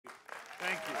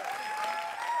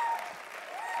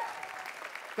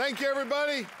Thank you,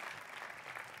 everybody.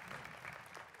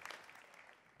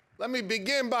 Let me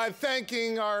begin by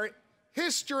thanking our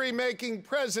history-making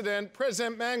president,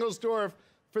 President Mangelsdorf,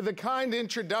 for the kind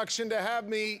introduction to have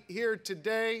me here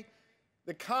today,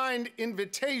 the kind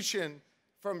invitation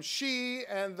from she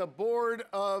and the Board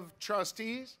of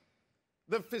Trustees,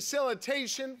 the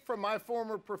facilitation from my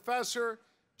former professor,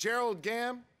 Gerald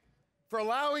Gamm, for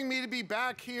allowing me to be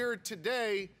back here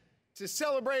today to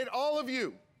celebrate all of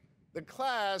you, the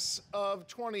class of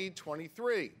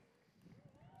 2023.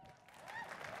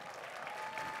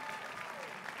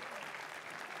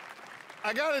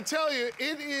 I gotta tell you,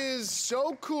 it is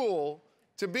so cool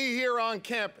to be here on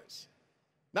campus,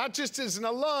 not just as an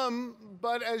alum,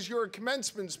 but as your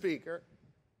commencement speaker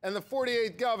and the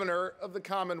 48th governor of the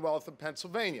Commonwealth of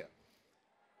Pennsylvania.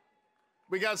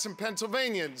 We got some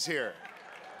Pennsylvanians here.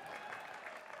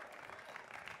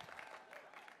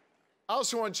 I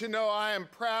also want you to know I am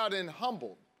proud and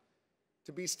humbled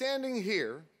to be standing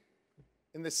here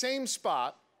in the same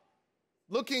spot,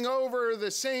 looking over the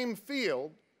same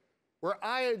field where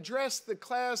I addressed the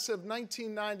class of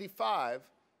 1995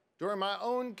 during my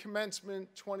own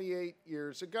commencement 28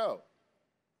 years ago.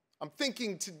 I'm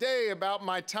thinking today about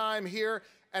my time here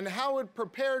and how it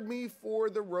prepared me for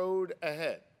the road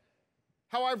ahead.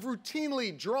 How I've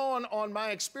routinely drawn on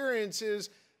my experiences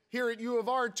here at U of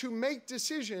R to make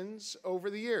decisions over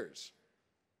the years.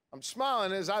 I'm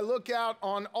smiling as I look out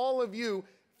on all of you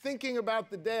thinking about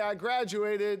the day I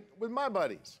graduated with my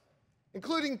buddies,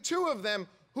 including two of them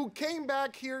who came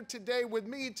back here today with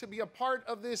me to be a part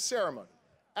of this ceremony,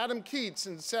 Adam Keats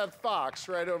and Seth Fox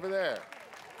right over there.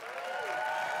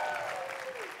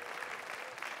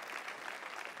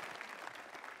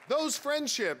 Those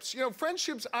friendships,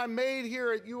 friendships I made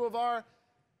here at U of R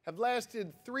have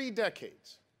lasted 3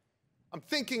 decades. I'm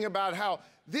thinking about how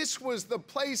this was the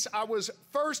place I was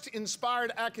first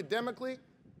inspired academically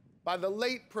by the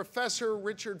late Professor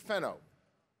Richard Fenno,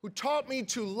 who taught me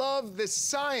to love the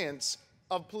science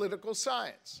of political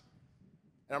science.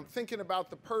 And I'm thinking about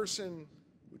the person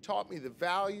who taught me the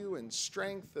value and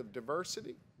strength of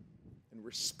diversity and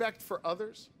respect for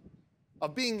others,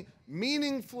 of being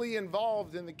meaningfully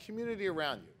involved in the community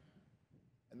around you.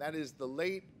 And that is the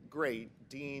late, great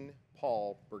Dean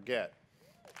Paul Burgett.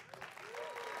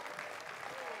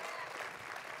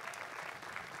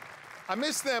 I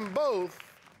miss them both,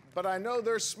 but I know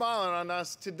they're smiling on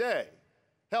us today.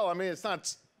 Hell, I mean, it's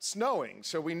not snowing,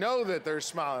 so we know that they're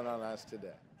smiling on us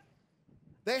today.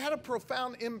 They had a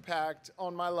profound impact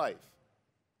on my life.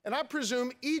 And I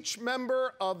presume each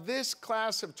member of this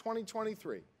class of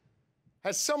 2023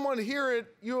 has someone here at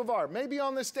U of R, maybe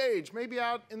on the stage, maybe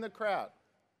out in the crowd,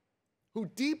 who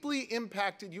deeply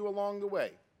impacted you along the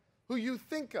way, who you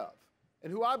think of,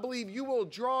 and who I believe you will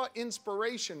draw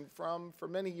inspiration from for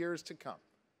many years to come.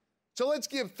 So let's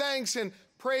give thanks and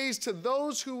praise to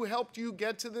those who helped you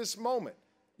get to this moment,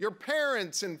 your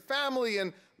parents and family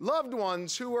and loved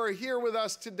ones who are here with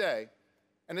us today,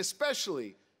 and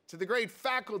especially to the great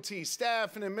faculty,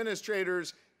 staff, and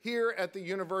administrators here at the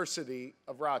University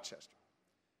of Rochester.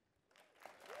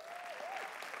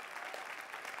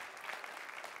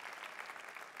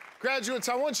 Graduates,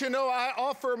 I want you to know I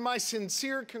offer my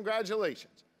sincere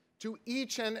congratulations to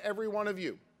each and every one of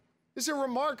you. This is a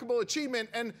remarkable achievement,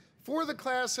 and for the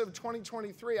class of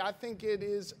 2023, I think it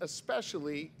is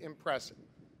especially impressive.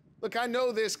 Look, I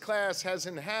know this class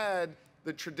hasn't had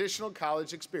the traditional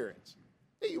college experience.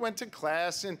 You went to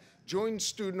class and joined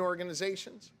student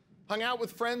organizations, hung out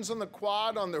with friends on the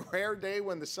quad on the rare day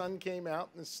when the sun came out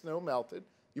and the snow melted.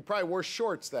 You probably wore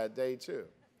shorts that day, too.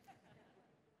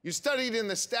 You studied in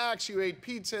the stacks, you ate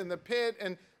pizza in the pit,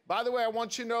 and by the way, I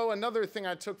want you to know another thing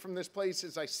I took from this place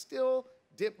is I still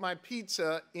dip my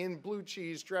pizza in blue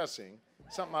cheese dressing,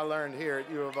 something I learned here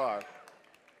at U of R.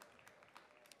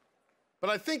 But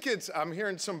I think I'm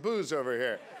hearing some boos over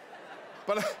here.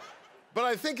 But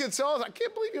I think it's also, I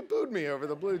can't believe you booed me over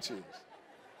the blue cheese.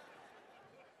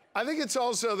 I think it's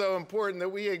also, though, important that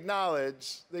we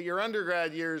acknowledge that your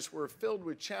undergrad years were filled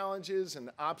with challenges and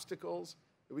obstacles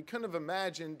that we couldn't have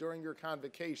imagined during your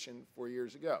convocation 4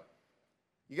 years ago.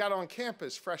 You got on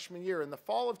campus freshman year in the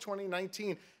fall of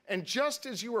 2019, and just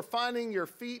as you were finding your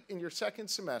feet in your second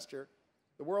semester,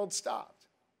 the world stopped.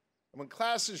 And when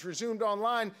classes resumed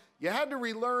online, you had to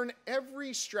relearn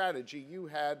every strategy you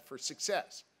had for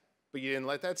success, but you didn't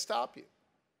let that stop you.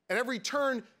 At every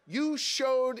turn, you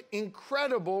showed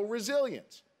incredible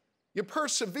resilience. You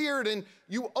persevered and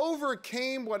you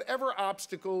overcame whatever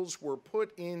obstacles were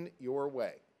put in your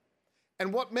way.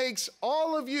 And what makes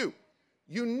all of you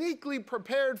uniquely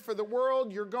prepared for the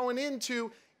world you're going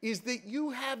into is that you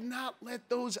have not let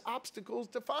those obstacles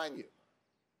define you.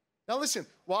 Now listen,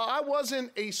 while I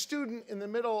wasn't a student in the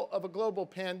middle of a global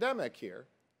pandemic here,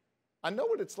 I know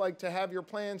what it's like to have your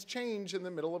plans change in the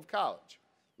middle of college.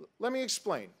 Let me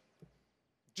explain.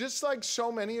 Just like so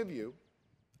many of you,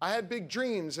 I had big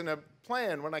dreams and a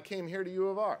plan when I came here to U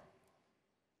of R.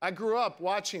 I grew up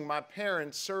watching my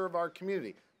parents serve our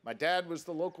community. My dad was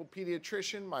the local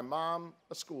pediatrician, my mom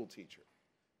a school teacher.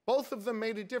 Both of them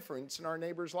made a difference in our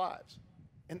neighbors' lives.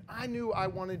 And I knew I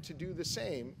wanted to do the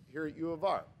same here at U of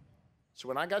R. So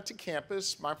when I got to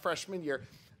campus my freshman year,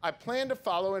 I planned to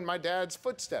follow in my dad's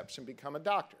footsteps and become a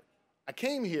doctor. I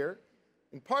came here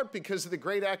in part because of the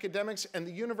great academics and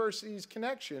the university's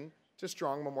connection to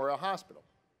Strong Memorial Hospital.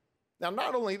 Now,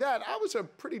 not only that, I was a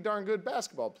pretty darn good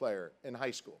basketball player in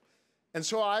high school. And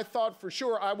so I thought for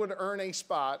sure I would earn a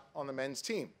spot on the men's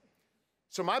team.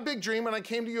 So my big dream when I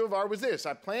came to U of R was this.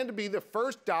 I planned to be the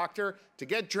first doctor to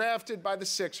get drafted by the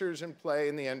Sixers and play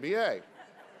in the NBA.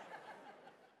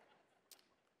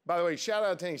 By the way, shout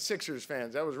out to any Sixers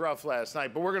fans. That was rough last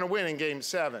night, but we're going to win in Game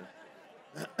 7.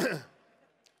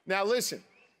 Now listen,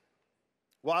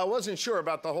 while I wasn't sure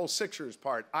about the whole Sixers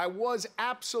part, I was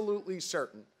absolutely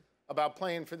certain about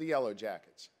playing for the Yellow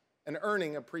Jackets and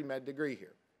earning a pre-med degree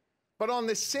here. But on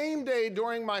the same day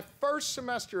during my first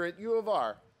semester at U of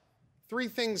R, 3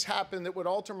 things happened that would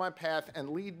alter my path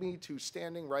and lead me to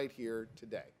standing right here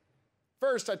today.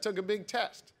 First, I took a big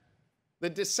test, the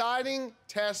deciding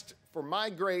test for my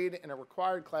grade in a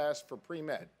required class for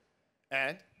pre-med.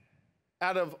 And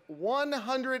out of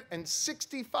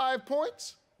 165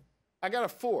 points, I got a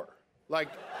 4, like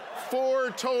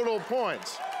 4 total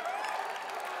points.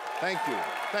 Thank you,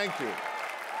 thank you,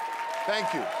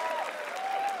 thank you.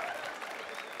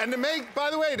 And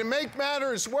by the way, to make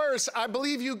matters worse, I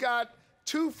believe you got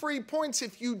 2 free points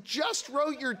if you just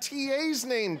wrote your TA's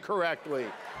name correctly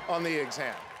on the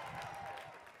exam.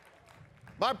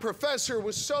 My professor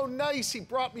was so nice, he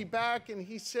brought me back and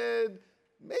he said,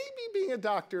 maybe being a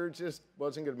doctor just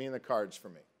wasn't gonna be in the cards for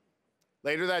me.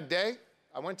 Later that day,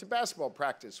 I went to basketball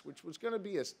practice, which was gonna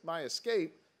be my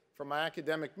escape from my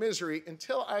academic misery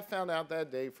until I found out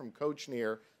that day from Coach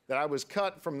Neer that I was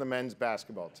cut from the men's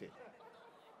basketball team.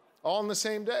 All on the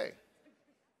same day.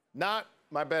 Not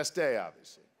my best day,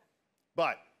 obviously.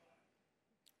 But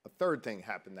a third thing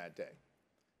happened that day.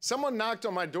 Someone knocked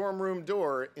on my dorm room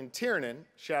door in Tiernan.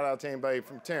 Shout out to anybody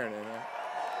from Tiernan. Right?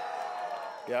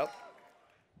 Yep.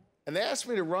 And they asked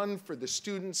me to run for the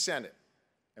student senate.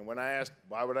 And when I asked,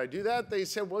 why would I do that? They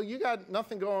said, well, you got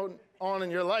nothing going on in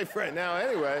your life right now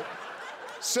anyway.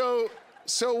 So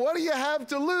what do you have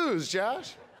to lose,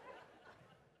 Josh?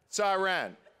 So I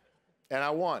ran, and I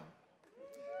won.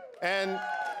 And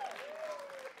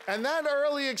that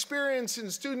early experience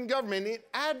in student government, in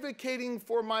advocating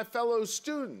for my fellow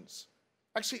students,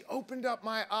 actually opened up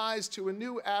my eyes to a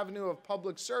new avenue of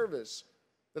public service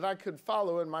that I could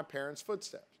follow in my parents'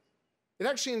 footsteps. It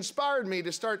actually inspired me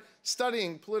to start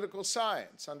studying political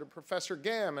science under Professor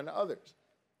Gamm and others,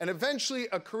 and eventually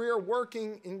a career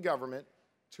working in government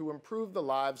to improve the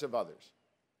lives of others.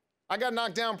 I got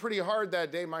knocked down pretty hard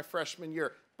that day my freshman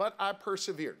year, but I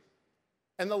persevered.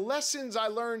 And the lessons I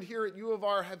learned here at U of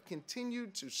R have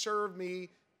continued to serve me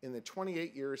in the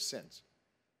 28 years since.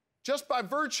 Just by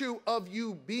virtue of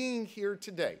you being here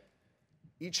today,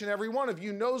 each and every one of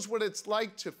you knows what it's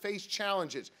like to face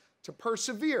challenges, to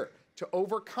persevere, to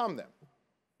overcome them.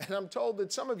 And I'm told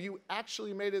that some of you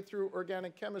actually made it through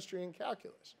organic chemistry and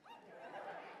calculus.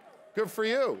 Good for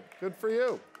you, good for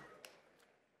you.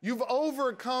 You've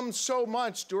overcome so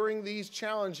much during these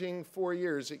challenging 4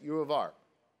 years at U of R.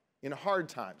 In hard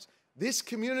times, this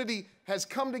community has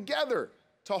come together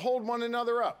to hold one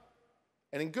another up.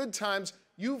 And in good times,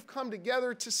 you've come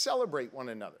together to celebrate one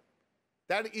another.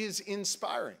 That is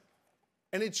inspiring.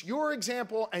 And it's your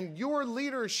example and your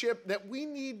leadership that we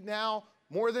need now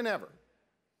more than ever.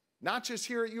 Not just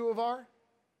here at U of R,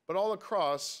 but all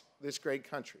across this great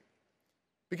country.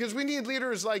 Because we need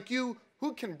leaders like you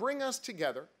who can bring us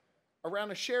together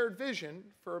around a shared vision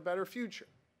for a better future.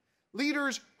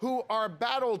 Leaders who are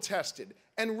battle-tested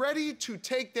and ready to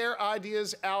take their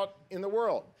ideas out in the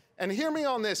world. And hear me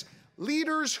on this,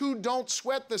 leaders who don't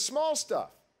sweat the small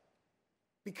stuff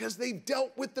because they've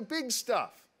dealt with the big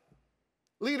stuff.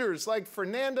 Leaders like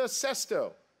Fernanda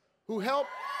Sesto, who help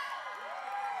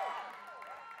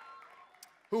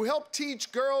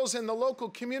teach girls in the local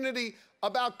community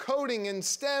about coding and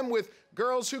STEM with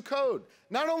Girls Who Code.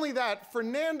 Not only that,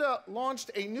 Fernanda launched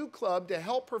a new club to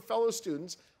help her fellow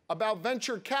students about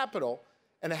venture capital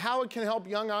and how it can help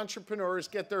young entrepreneurs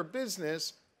get their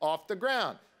business off the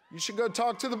ground. You should go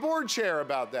talk to the board chair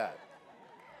about that.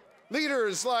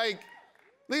 Leaders like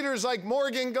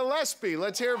Morgan Gillespie.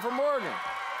 Let's hear it from Morgan.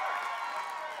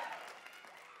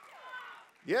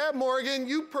 Yeah, Morgan,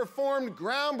 you performed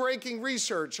groundbreaking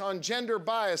research on gender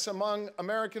bias among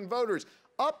American voters,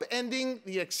 upending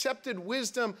the accepted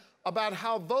wisdom about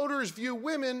how voters view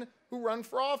women who run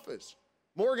for office.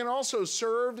 Morgan also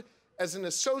served as an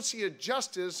associate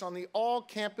justice on the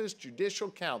all-campus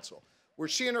Judicial Council, where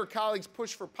she and her colleagues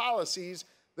push for policies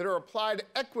that are applied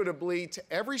equitably to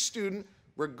every student,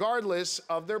 regardless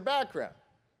of their background.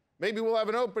 Maybe we'll have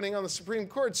an opening on the Supreme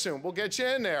Court soon. We'll get you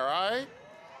in there, all right?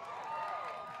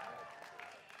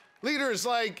 Leaders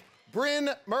like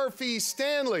Bryn Murphy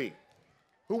Stanley,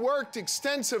 who worked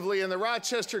extensively in the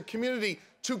Rochester community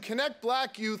to connect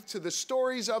Black youth to the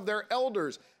stories of their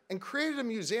elders and created a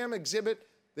museum exhibit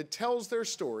that tells their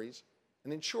stories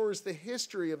and ensures the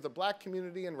history of the Black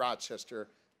community in Rochester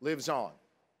lives on.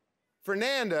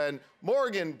 Fernanda and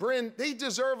Morgan, Bryn, they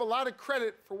deserve a lot of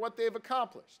credit for what they've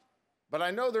accomplished. But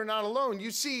I know they're not alone. You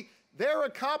see, their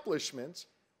accomplishments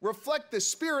reflect the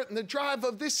spirit and the drive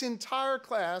of this entire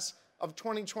class of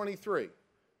 2023.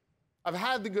 I've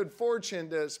had the good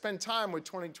fortune to spend time with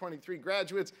 2023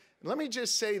 graduates, and let me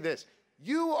just say this.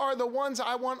 You are the ones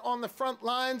I want on the front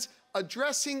lines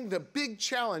addressing the big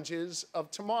challenges of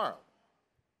tomorrow.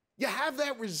 You have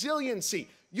that resiliency.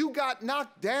 You got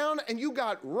knocked down and you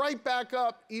got right back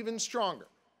up even stronger.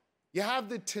 You have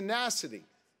the tenacity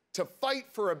to fight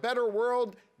for a better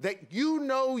world that you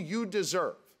know you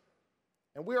deserve.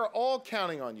 And we are all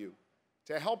counting on you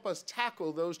to help us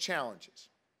tackle those challenges.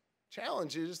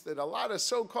 Challenges that a lot of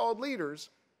so-called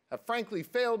leaders have frankly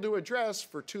failed to address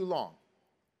for too long.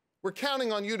 We're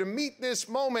counting on you to meet this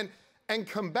moment and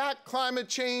combat climate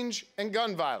change and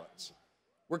gun violence.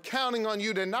 We're counting on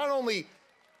you to not only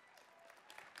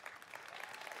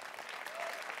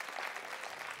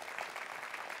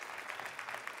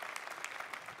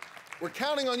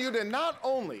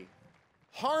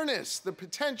harness the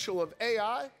potential of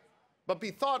AI, but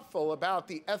be thoughtful about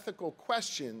the ethical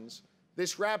questions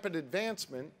this rapid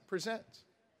advancement presents.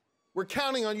 We're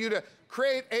counting on you to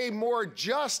create a more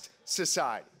just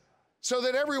society so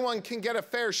that everyone can get a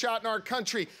fair shot in our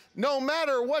country, no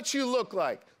matter what you look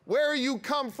like, where you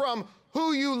come from,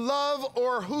 who you love,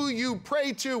 or who you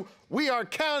pray to. We are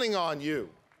counting on you.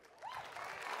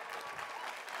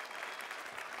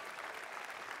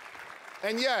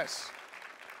 And yes,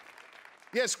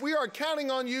 we are counting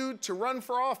on you to run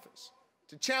for office,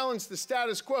 to challenge the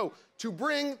status quo, to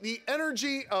bring the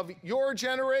energy of your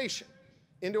generation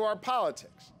into our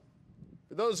politics.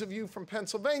 For those of you from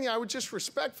Pennsylvania, I would just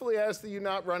respectfully ask that you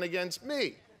not run against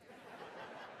me.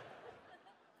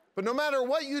 But no matter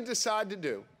what you decide to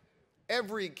do,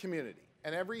 every community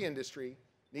and every industry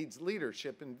needs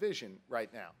leadership and vision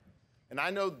right now. And I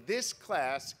know this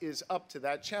class is up to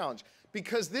that challenge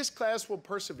because this class will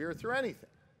persevere through anything.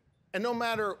 And no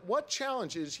matter what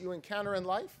challenges you encounter in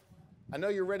life, I know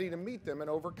you're ready to meet them and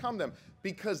overcome them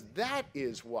because that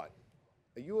is what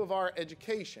a U of R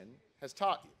education has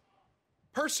taught you.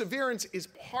 Perseverance is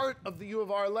part of the U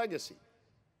of R legacy.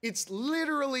 It's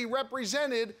literally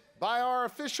represented by our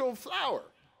official flower,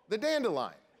 the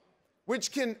dandelion,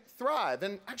 which can thrive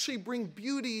and actually bring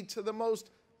beauty to the most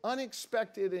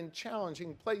unexpected and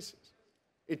challenging places.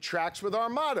 It tracks with our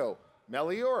motto,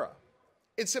 Meliora.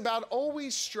 It's about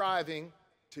always striving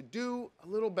to do a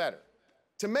little better,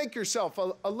 to make yourself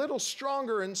a little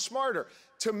stronger and smarter,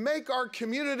 to make our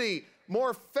community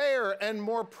more fair and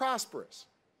more prosperous,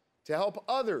 to help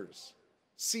others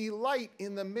see light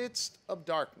in the midst of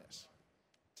darkness,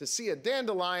 to see a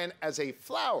dandelion as a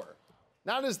flower,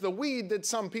 not as the weed that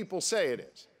some people say it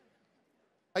is.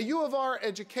 A U of R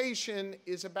education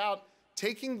is about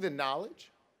taking the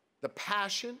knowledge, the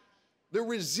passion, the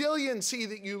resiliency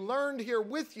that you learned here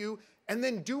with you, and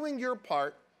then doing your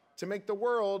part to make the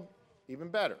world even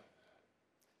better.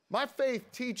 My faith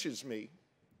teaches me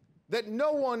that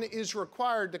no one is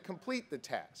required to complete the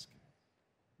task,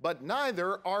 but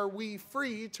neither are we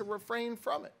free to refrain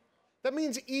from it. That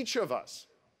means each of us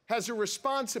has a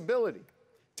responsibility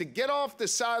to get off the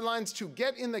sidelines, to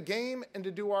get in the game, and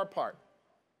to do our part.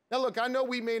 Now look, I know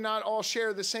we may not all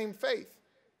share the same faith,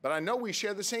 but I know we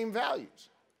share the same values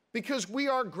because we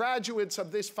are graduates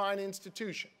of this fine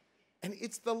institution, and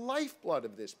it's the lifeblood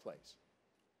of this place.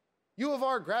 U of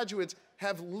R graduates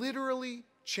have literally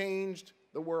changed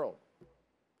the world.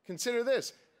 Consider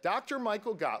this, Dr.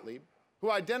 Michael Gottlieb,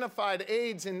 who identified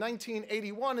AIDS in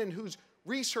 1981 and whose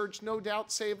research no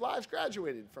doubt saved lives,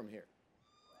 graduated from here.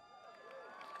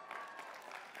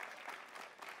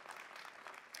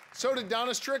 So did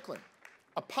Donna Strickland,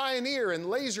 a pioneer in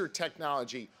laser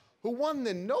technology who won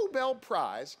the Nobel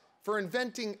Prize for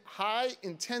inventing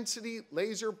high-intensity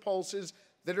laser pulses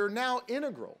that are now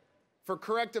integral for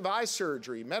corrective eye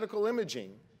surgery, medical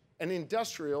imaging, and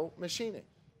industrial machining.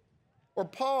 Or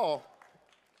Paul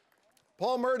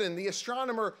Merton, the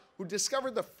astronomer who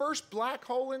discovered the first black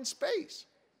hole in space.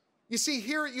 You see,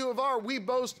 here at U of R, we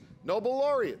boast Nobel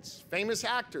laureates, famous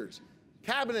actors,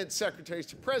 cabinet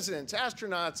secretaries, presidents,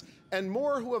 astronauts, and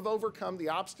more who have overcome the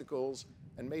obstacles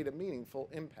and made a meaningful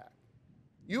impact.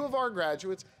 U of R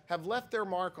graduates have left their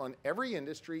mark on every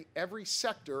industry, every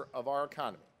sector of our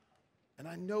economy. And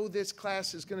I know this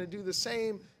class is going to do the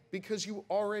same because you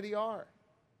already are.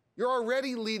 You're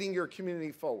already leading your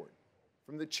community forward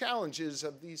from the challenges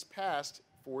of these past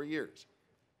 4 years.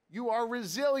 You are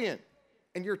resilient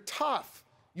and you're tough.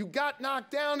 You got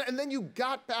knocked down and then you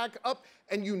got back up,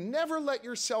 and you never let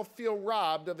yourself feel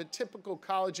robbed of a typical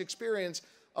college experience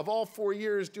of all 4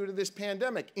 years due to this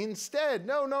pandemic. Instead,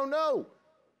 no.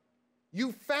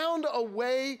 You found a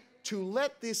way to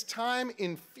let this time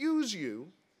infuse you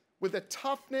with a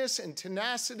toughness and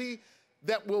tenacity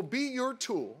that will be your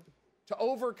tool to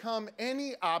overcome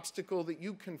any obstacle that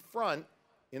you confront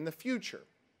in the future.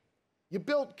 You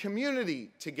built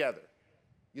community together.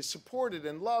 You supported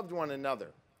and loved one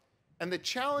another. And the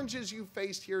challenges you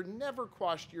faced here never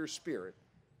quashed your spirit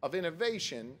of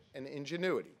innovation and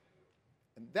ingenuity.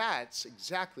 And that's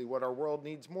exactly what our world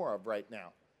needs more of right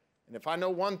now. And if I know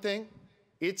one thing,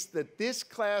 it's that this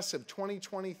class of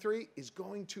 2023 is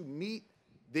going to meet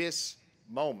this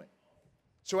moment.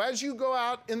 So as you go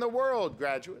out in the world,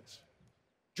 graduates,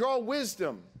 draw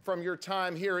wisdom from your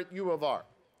time here at U of R.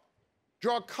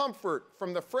 Draw comfort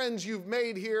from the friends you've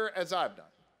made here, as I've done.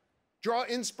 Draw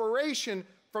inspiration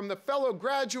from the fellow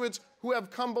graduates who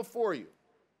have come before you.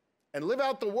 And live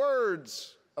out the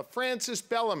words of Francis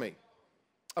Bellamy,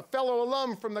 a fellow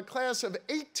alum from the class of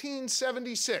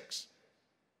 1876,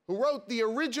 who wrote the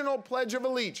original Pledge of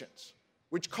Allegiance,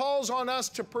 which calls on us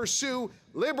to pursue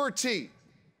liberty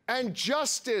and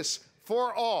justice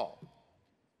for all.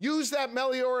 Use that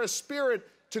Meliora spirit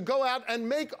to go out and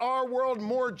make our world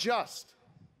more just,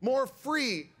 more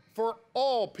free for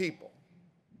all people.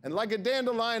 And like a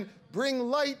dandelion, bring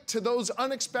light to those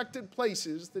unexpected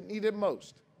places that need it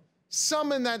most.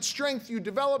 Summon that strength you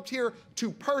developed here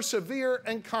to persevere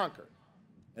and conquer.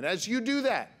 And as you do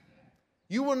that,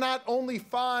 you will not only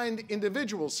find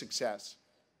individual success,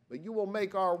 but you will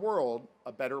make our world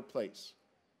a better place.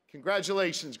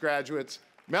 Congratulations, graduates.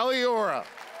 Meliora.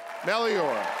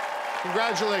 Meliora.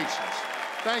 Congratulations.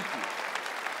 Thank you.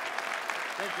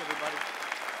 Thank you, everybody.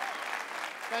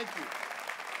 Thank you.